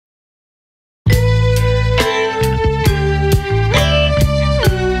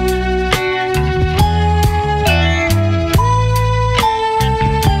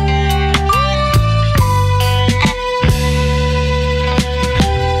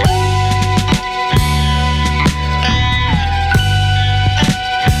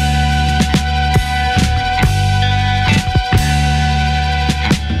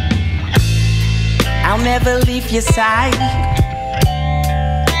never leave your side.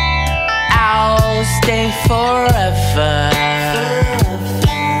 I'll stay forever.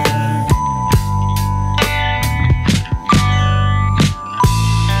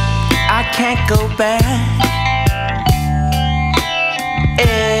 I can't go back.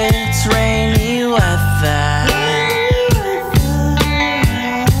 It's rainy weather.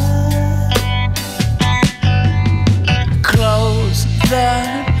 Close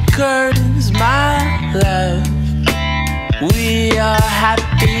the curtains, my love. We are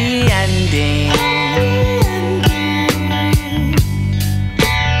happy ending.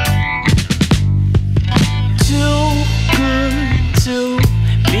 Too good to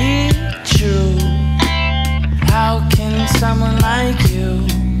be true. How can someone like you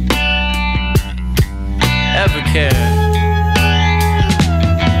ever care?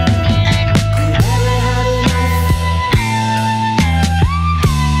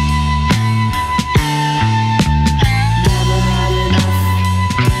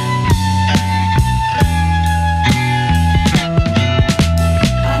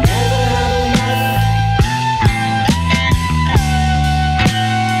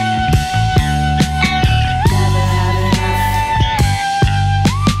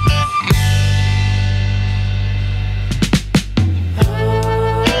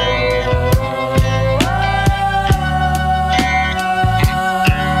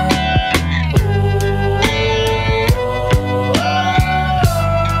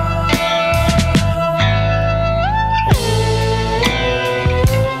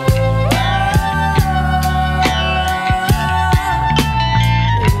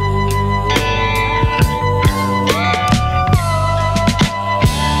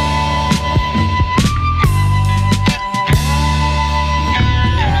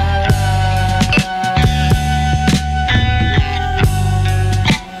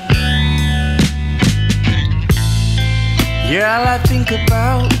 You're all I think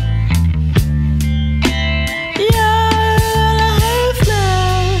about. You're all I have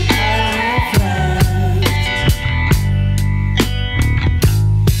left.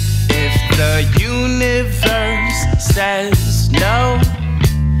 If the universe says no,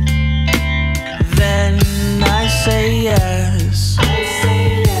 then I say yes.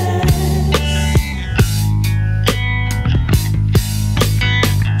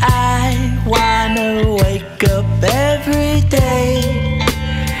 I wanna wake up every day,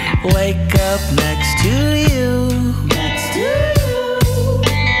 wake up next to you.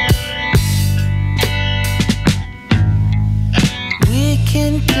 We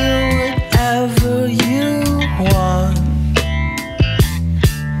can do whatever you want.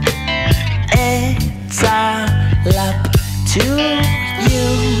 It's all up to you.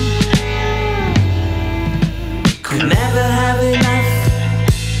 Could never have enough.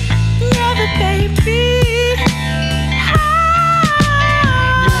 Never, baby.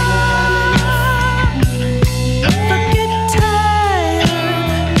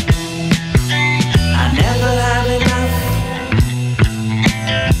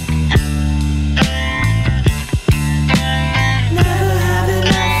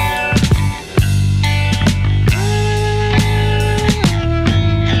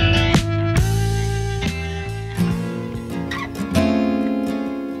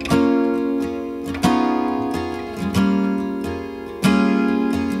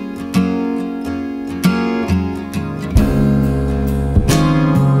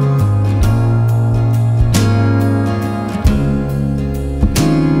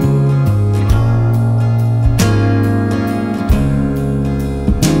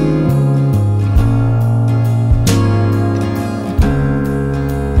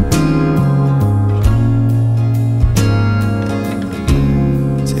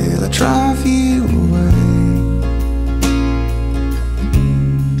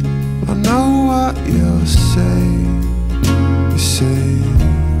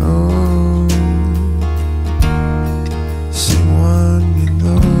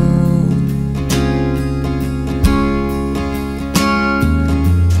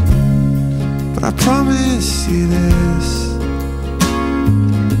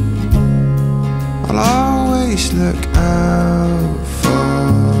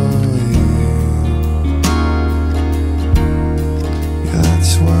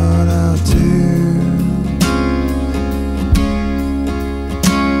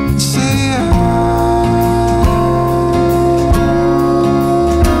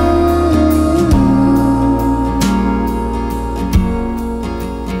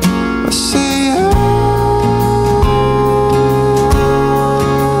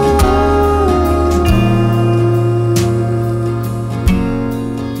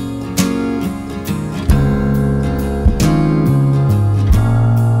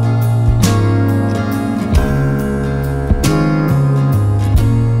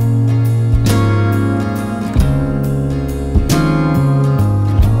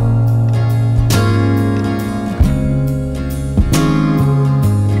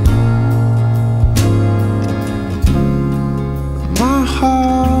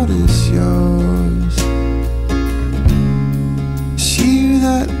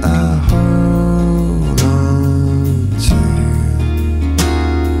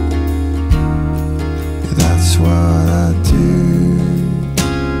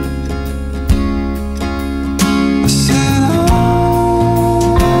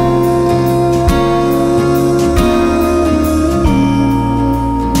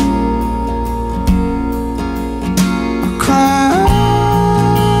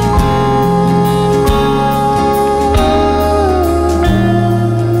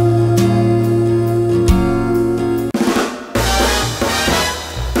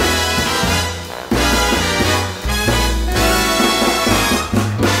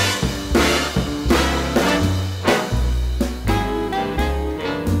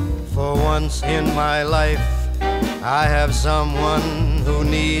 I have someone who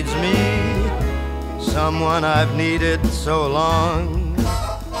needs me, someone I've needed so long.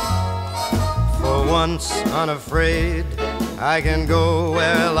 For once unafraid, I can go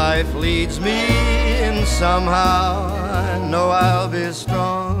where life leads me, and somehow I know I'll be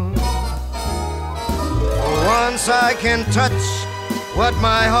strong. For once I can touch what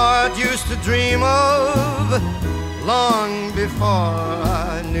my heart used to dream of long before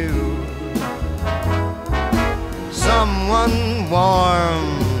I knew. Someone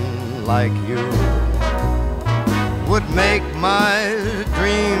warm like you would make my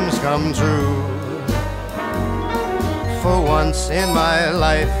dreams come true. For once in my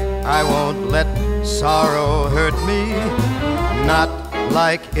life, I won't let sorrow hurt me, not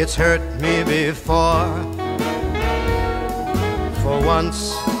like it's hurt me before. For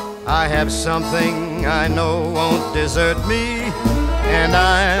once, I have something I know won't desert me, and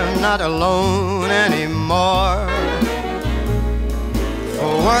I'm not alone anymore.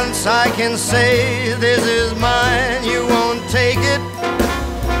 For once I can say this is mine, you won't take it.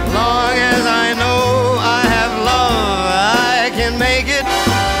 Long as I know I have love, I can make it.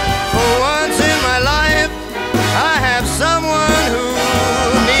 For once in my life, I have someone who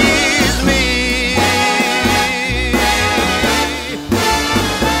needs me.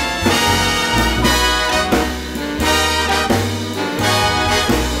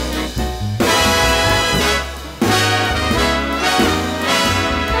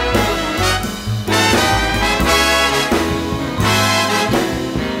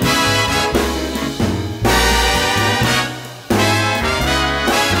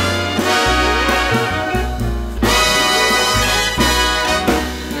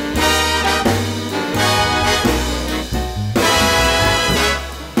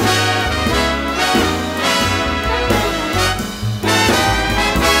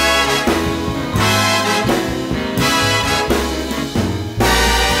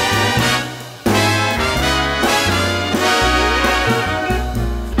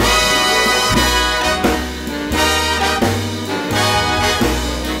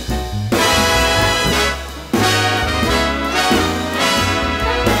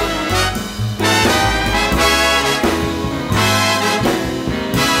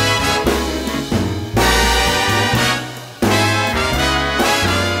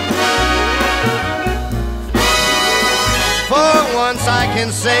 Once I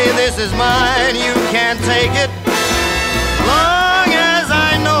can say this is mine, you can't take it. Long as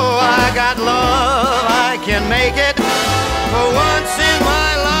I know I got love, I can make it. For once in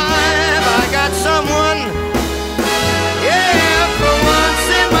my life, I got someone. Yeah, for once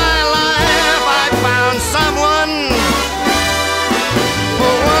in my life, I found someone.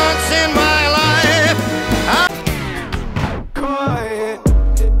 For once in my life, Quiet.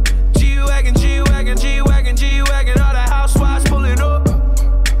 G-Wagon, G-Wagon, G-Wagon, G-Wagon, all the housewives pulling up.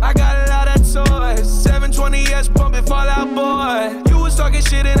 I got a lot of toys, 720S pumping Fallout Boy. You was talking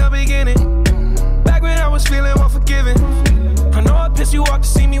shit in the beginning, back when I was feeling unforgiving. I know I pissed you off to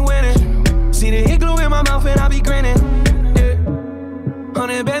see me winning. See the igloo in my mouth and I be grinning. Yeah.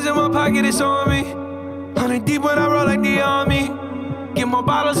 100 bands in my pocket, it's on me. 100 deep when I roll like the army. Get more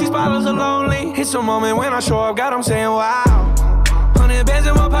bottles, these bottles are lonely. It's a moment when I show up, God, I'm saying wow. 100 bands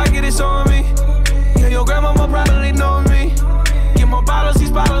in my pocket, it's on me. Yeah, your grandma will probably know me. Get more bottles,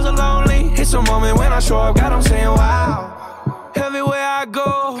 these bottles are lonely. It's a moment when I show up, God, I'm saying wow. Everywhere I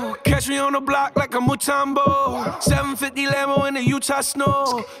go, catch me on the block like a Mutombo. 750 Lambo in the Utah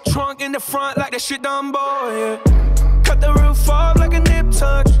snow. Trunk in the front like that shit Dumbo, yeah. Cut the roof off like a nip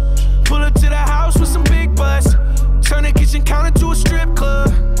tuck. Pull up to the house with some big butts. Turn the kitchen counter to a strip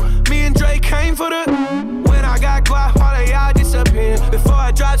club. Me and Drake came for the. When I got guap, all of y'all disappear. Before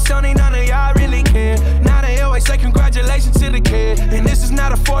I drop Sony, none of y'all really care. Now they always say congratulations to the kid. And this is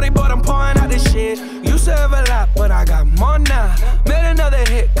not a 40, but I'm pouring out this shit. Used to have a lot, but I got more now. Made another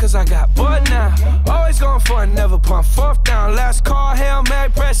hit, cause I got bored now. Always going for it, never pump fourth down. Last call, Hail Mary,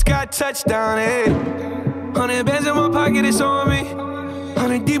 Prescott, touchdown, hey. 100 bands in my pocket, it's on me.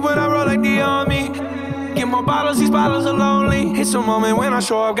 100 deep when I roll like the army. Get more bottles, these bottles are lonely. It's a moment when I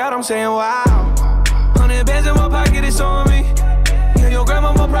show up, God, I'm saying wow. 100 bands in my pocket, it's on me. Yeah, your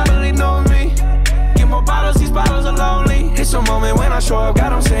grandma will probably know me. Get more bottles, these bottles are lonely. It's a moment when I show up,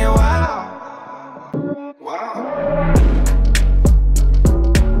 God, I'm saying wow. Wow.